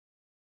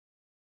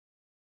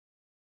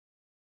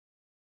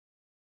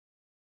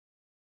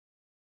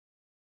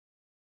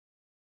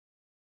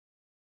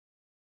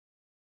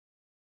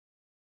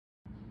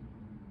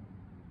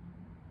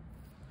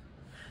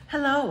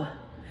Hello,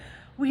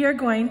 we are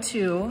going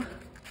to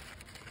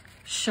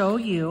show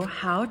you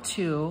how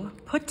to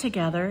put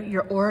together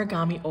your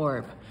origami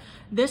orb.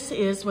 This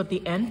is what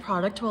the end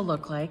product will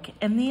look like,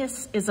 and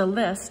this is a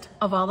list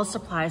of all the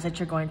supplies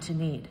that you're going to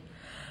need.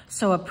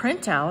 So a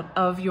printout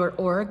of your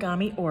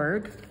origami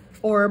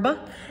orb,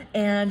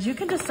 and you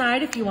can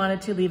decide if you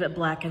wanted to leave it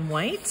black and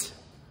white,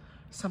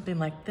 something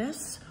like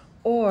this,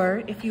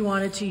 or if you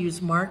wanted to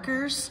use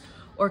markers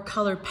or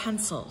color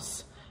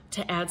pencils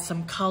to add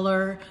some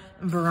color,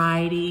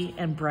 variety,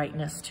 and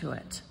brightness to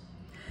it.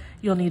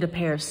 You'll need a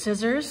pair of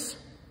scissors,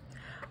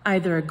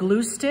 either a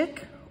glue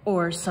stick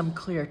or some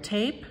clear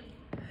tape,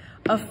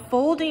 a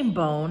folding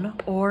bone,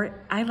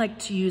 or I like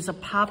to use a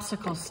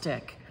popsicle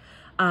stick.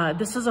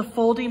 This is a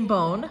folding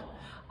bone.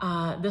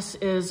 This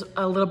is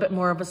a little bit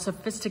more of a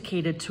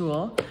sophisticated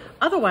tool.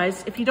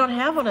 Otherwise, if you don't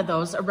have one of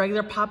those, a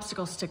regular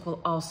popsicle stick will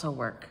also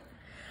work.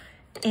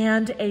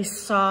 And a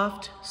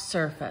soft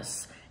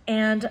surface.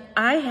 And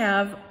I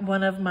have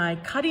one of my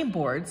cutting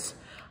boards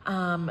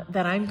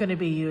that I'm going to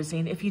be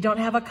using. If you don't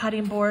have a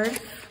cutting board,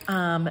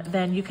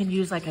 then you can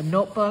use like a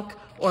notebook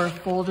or a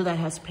folder that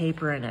has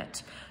paper in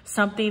it.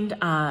 Something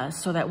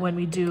so that when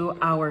we do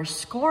our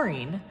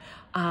scoring,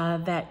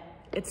 that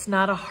it's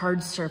not a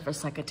hard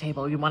surface like a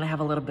table. You want to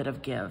have a little bit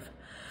of give.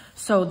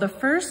 So the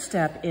first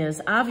step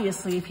is,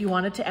 obviously, if you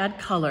wanted to add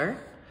color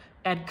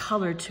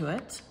to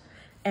it,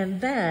 and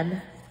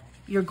then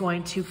you're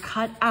going to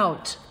cut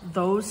out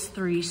those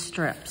 3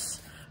 strips,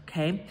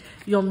 okay?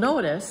 You'll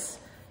notice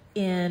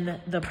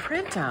in the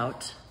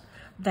printout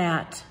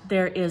that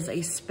there is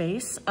a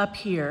space up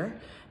here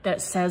that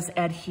says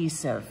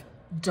adhesive.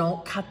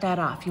 Don't cut that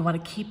off. You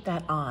want to keep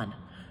that on,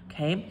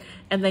 okay?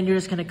 And then you're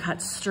just going to cut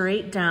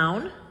straight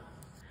down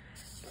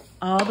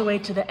all the way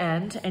to the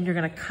end, and you're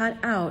going to cut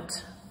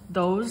out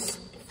those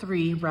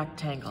 3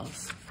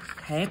 rectangles,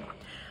 okay?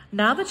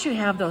 Now that you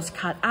have those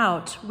cut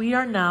out, we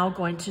are now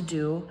going to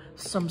do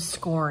some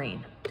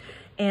scoring.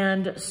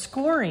 And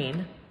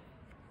scoring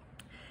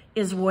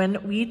is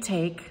when we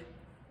take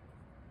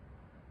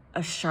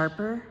a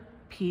sharper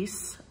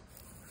piece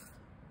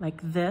like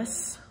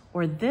this,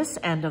 or this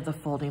end of the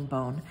folding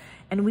bone,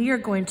 and we are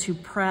going to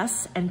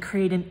press and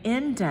create an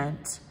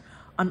indent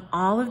on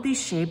all of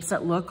these shapes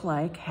that look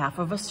like half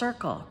of a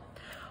circle.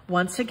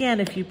 Once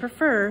again, if you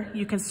prefer,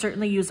 you can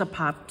certainly use a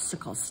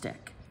popsicle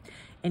stick.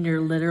 And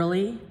you're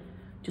literally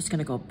just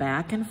gonna go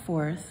back and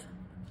forth.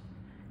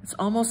 It's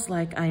almost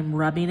like I'm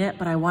rubbing it,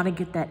 but I wanna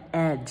get that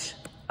edge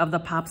of the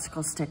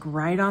popsicle stick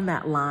right on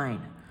that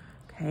line,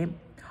 okay?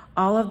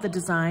 All of the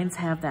designs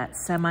have that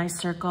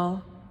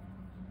semicircle,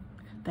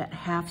 that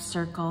half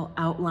circle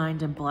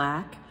outlined in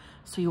black.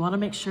 So you wanna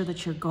make sure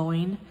that you're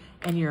going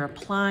and you're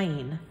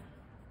applying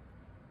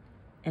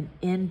an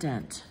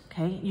indent,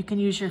 okay? You can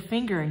use your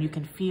finger and you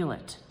can feel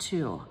it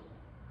too, all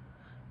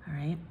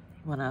right?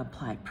 You wanna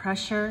apply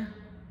pressure,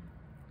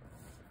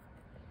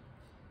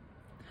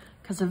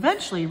 because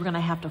eventually we're gonna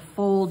have to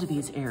fold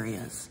these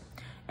areas.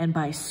 And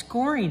by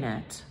scoring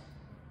it,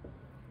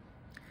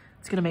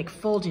 it's gonna make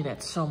folding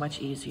it so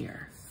much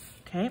easier,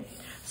 okay?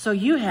 So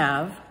you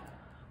have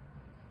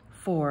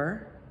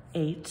 4,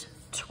 8,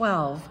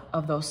 12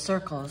 of those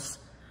circles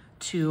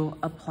to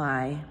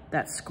apply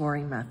that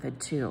scoring method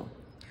to.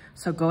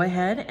 So go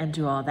ahead and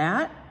do all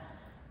that.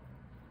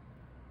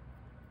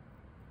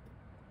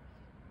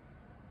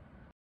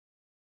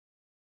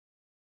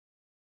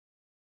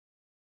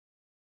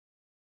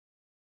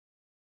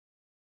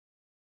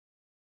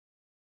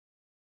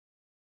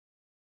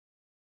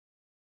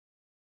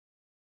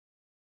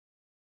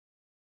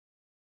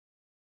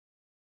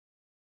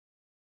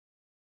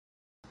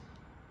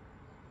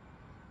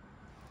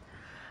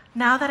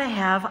 Now that I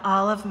have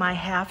all of my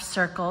half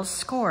circles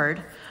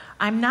scored,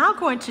 I'm now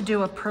going to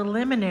do a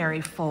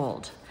preliminary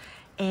fold.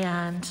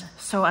 And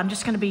so I'm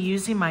just going to be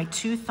using my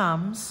 2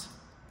 thumbs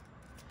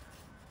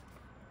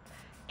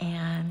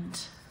and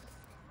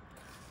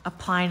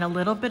applying a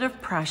little bit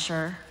of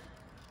pressure,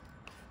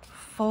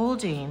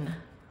 folding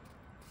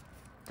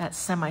that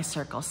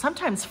semicircle.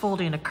 Sometimes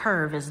folding a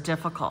curve is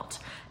difficult.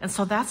 And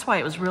so that's why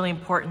it was really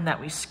important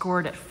that we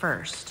scored it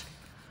first,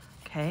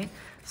 okay?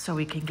 So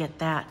we can get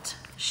that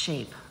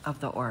shape of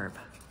the orb.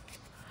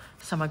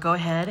 So I'm gonna go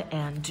ahead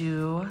and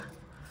do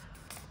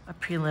a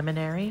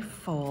preliminary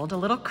fold, a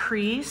little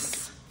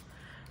crease,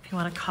 if you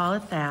wanna call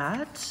it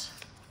that.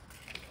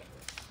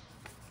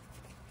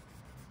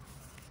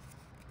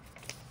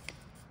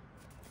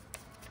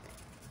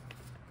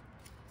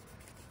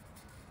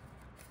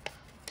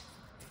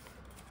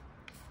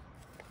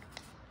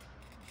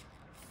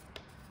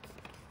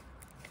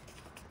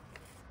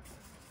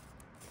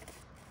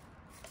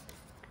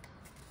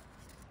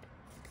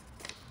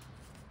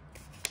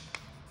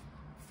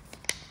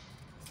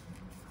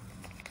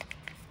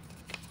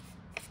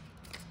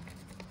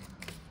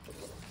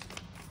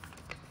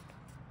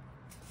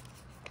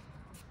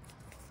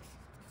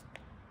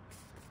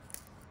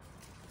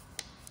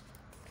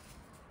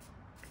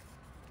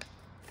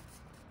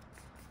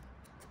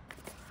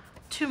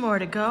 Two more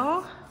to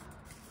go.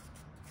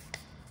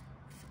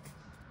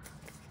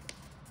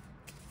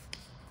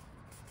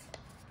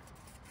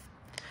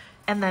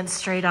 and then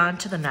straight on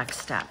to the next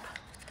step.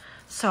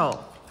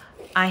 So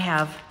I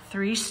have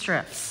 3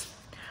 strips.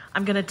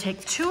 I'm gonna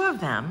take 2 of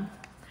them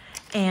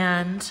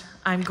and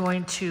I'm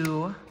going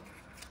to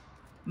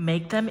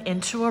make them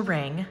into a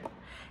ring,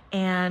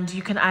 and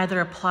you can either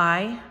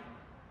apply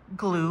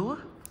glue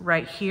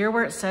right here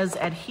where it says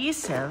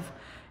adhesive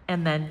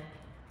and then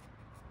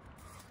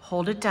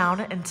hold it down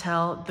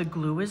until the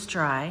glue is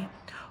dry,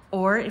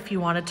 or if you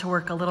wanted to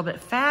work a little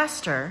bit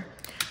faster,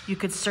 you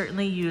could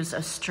certainly use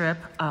a strip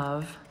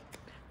of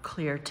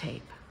clear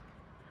tape.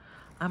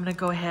 I'm gonna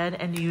go ahead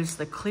and use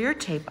the clear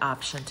tape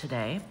option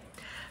today.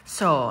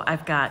 So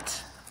I've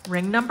got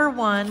ring number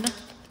 1.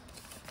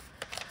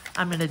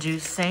 I'm gonna do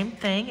the same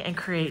thing and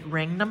create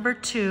ring number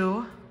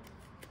 2.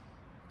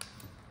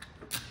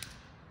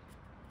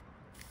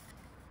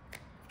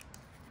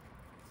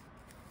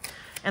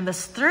 And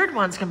this third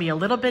one's gonna be a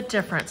little bit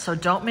different, so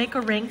don't make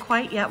a ring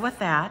quite yet with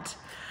that.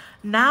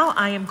 Now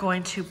I am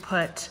going to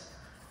put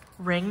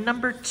ring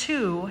number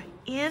 2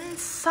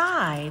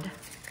 inside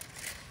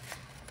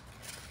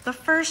the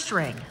first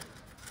ring.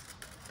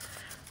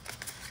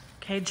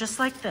 Okay, just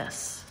like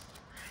this.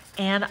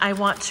 And I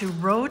want to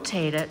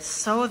rotate it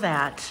so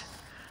that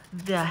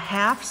the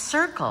half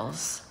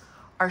circles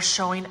are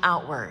showing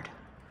outward.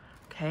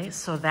 Okay,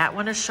 so that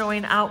one is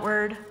showing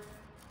outward.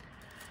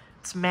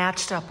 It's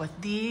matched up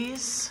with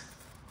these,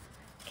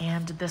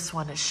 and this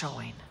one is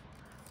showing,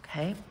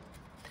 okay?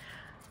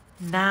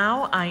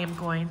 Now I am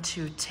going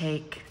to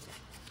take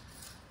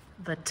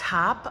the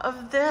top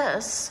of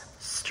this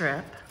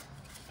strip,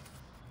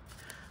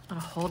 I'm gonna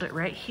hold it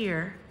right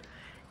here,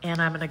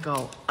 and I'm gonna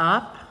go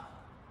up,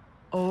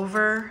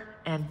 over,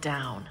 and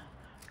down.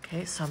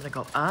 Okay, so I'm gonna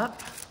go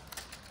up,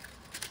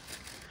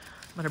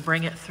 I'm gonna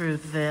bring it through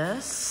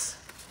this,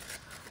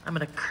 I'm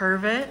gonna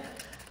curve it,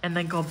 and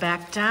then go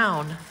back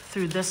down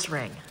through this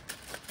ring.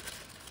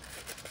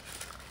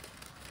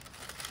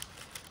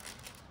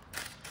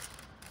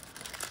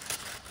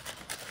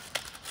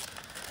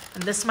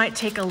 And this might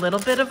take a little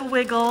bit of a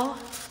wiggle,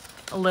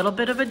 a little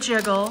bit of a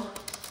jiggle,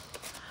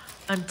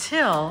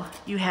 until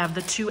you have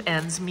the 2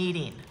 ends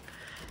meeting.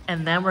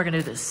 And then we're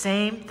gonna do the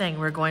same thing.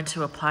 We're going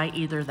to apply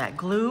either that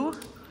glue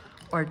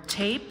or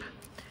tape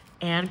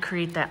and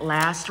create that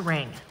last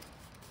ring.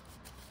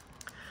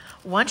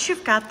 Once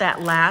you've got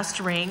that last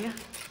ring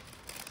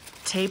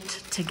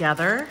taped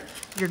together,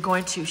 you're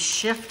going to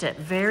shift it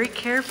very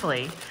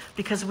carefully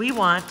because we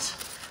want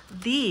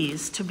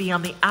these to be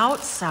on the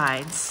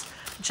outsides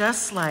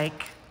just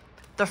like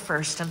the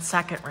first and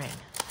second ring.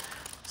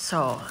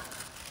 So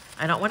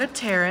I don't want to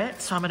tear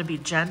it, so I'm going to be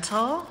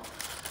gentle.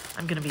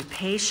 I'm going to be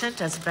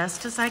patient as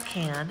best as I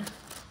can.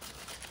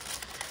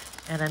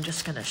 And I'm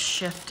just going to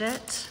shift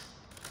it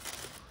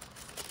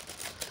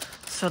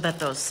so that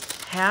those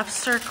half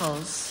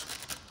circles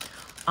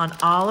on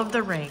all of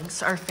the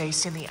rings are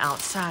facing the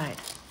outside.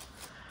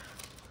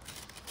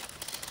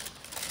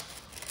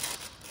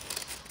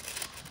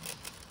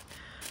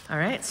 All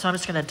right, so I'm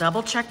just gonna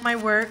double check my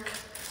work,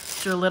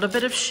 do a little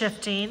bit of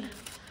shifting,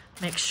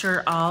 make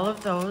sure all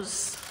of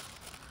those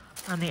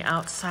on the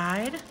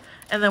outside.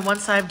 And then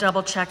once I've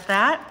double checked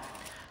that,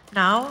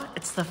 now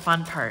it's the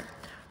fun part.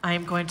 I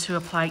am going to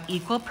apply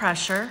equal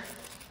pressure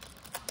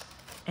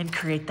and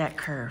create that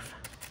curve.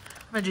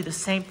 I'm gonna do the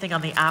same thing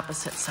on the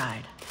opposite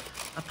side.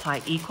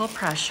 Apply equal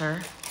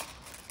pressure,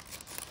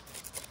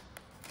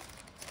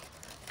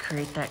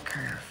 create that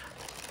curve.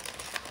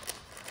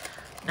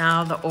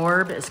 Now the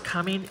orb is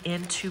coming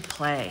into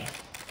play.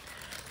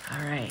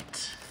 All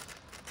right.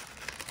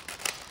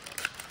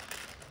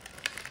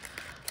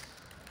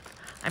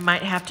 I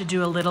might have to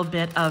do a little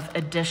bit of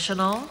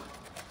additional,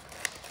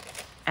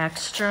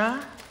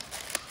 extra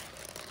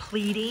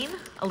pleating,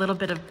 a little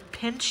bit of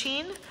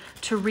pinching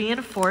to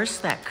reinforce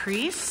that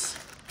crease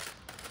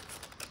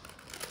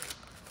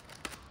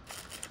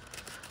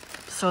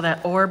so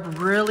that orb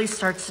really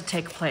starts to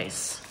take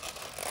place.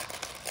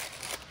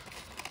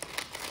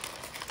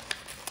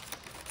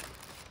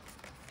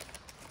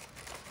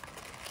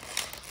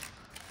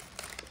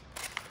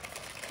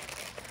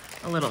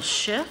 A little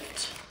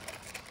shift.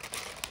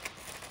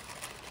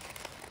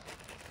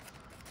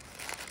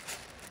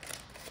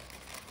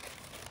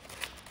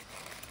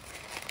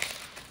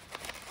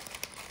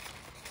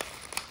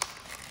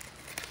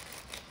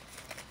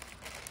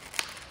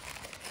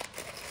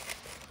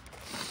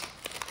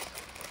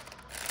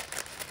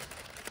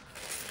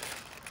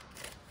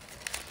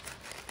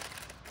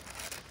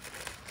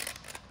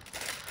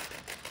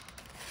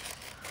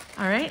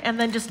 All right, and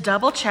then just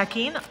double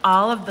checking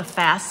all of the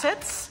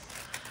facets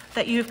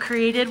that you've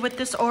created with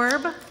this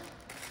orb.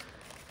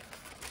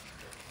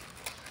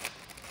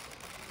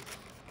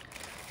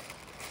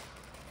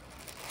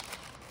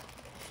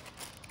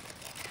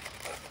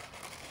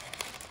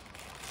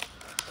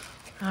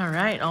 All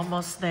right,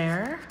 almost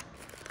there.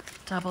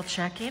 Double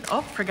checking.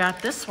 Oh,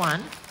 forgot this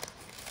one.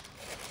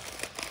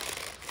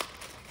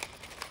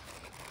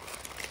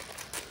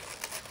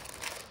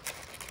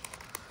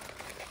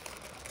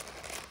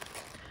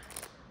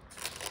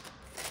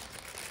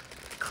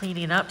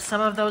 Cleaning up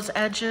some of those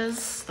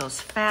edges, those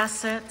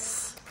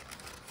facets.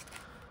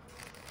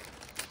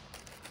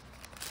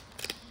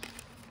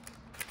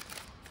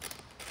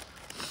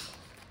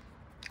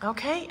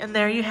 Okay, and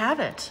there you have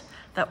it,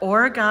 the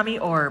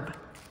origami orb.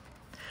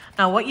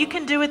 Now what you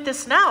can do with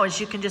this now is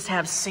you can just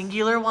have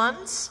singular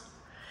ones.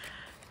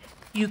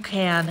 You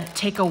can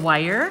take a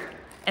wire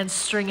and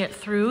string it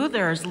through.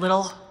 There's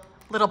little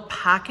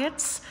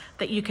pockets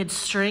that you could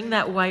string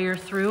that wire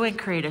through and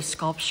create a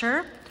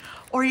sculpture.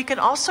 Or you can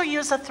also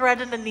use a thread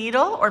and a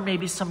needle or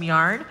maybe some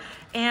yarn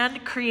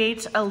and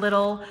create a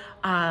little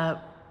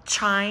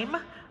chime,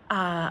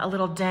 a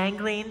little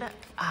dangling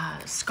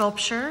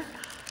sculpture.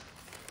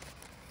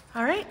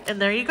 All right, and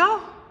there you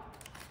go.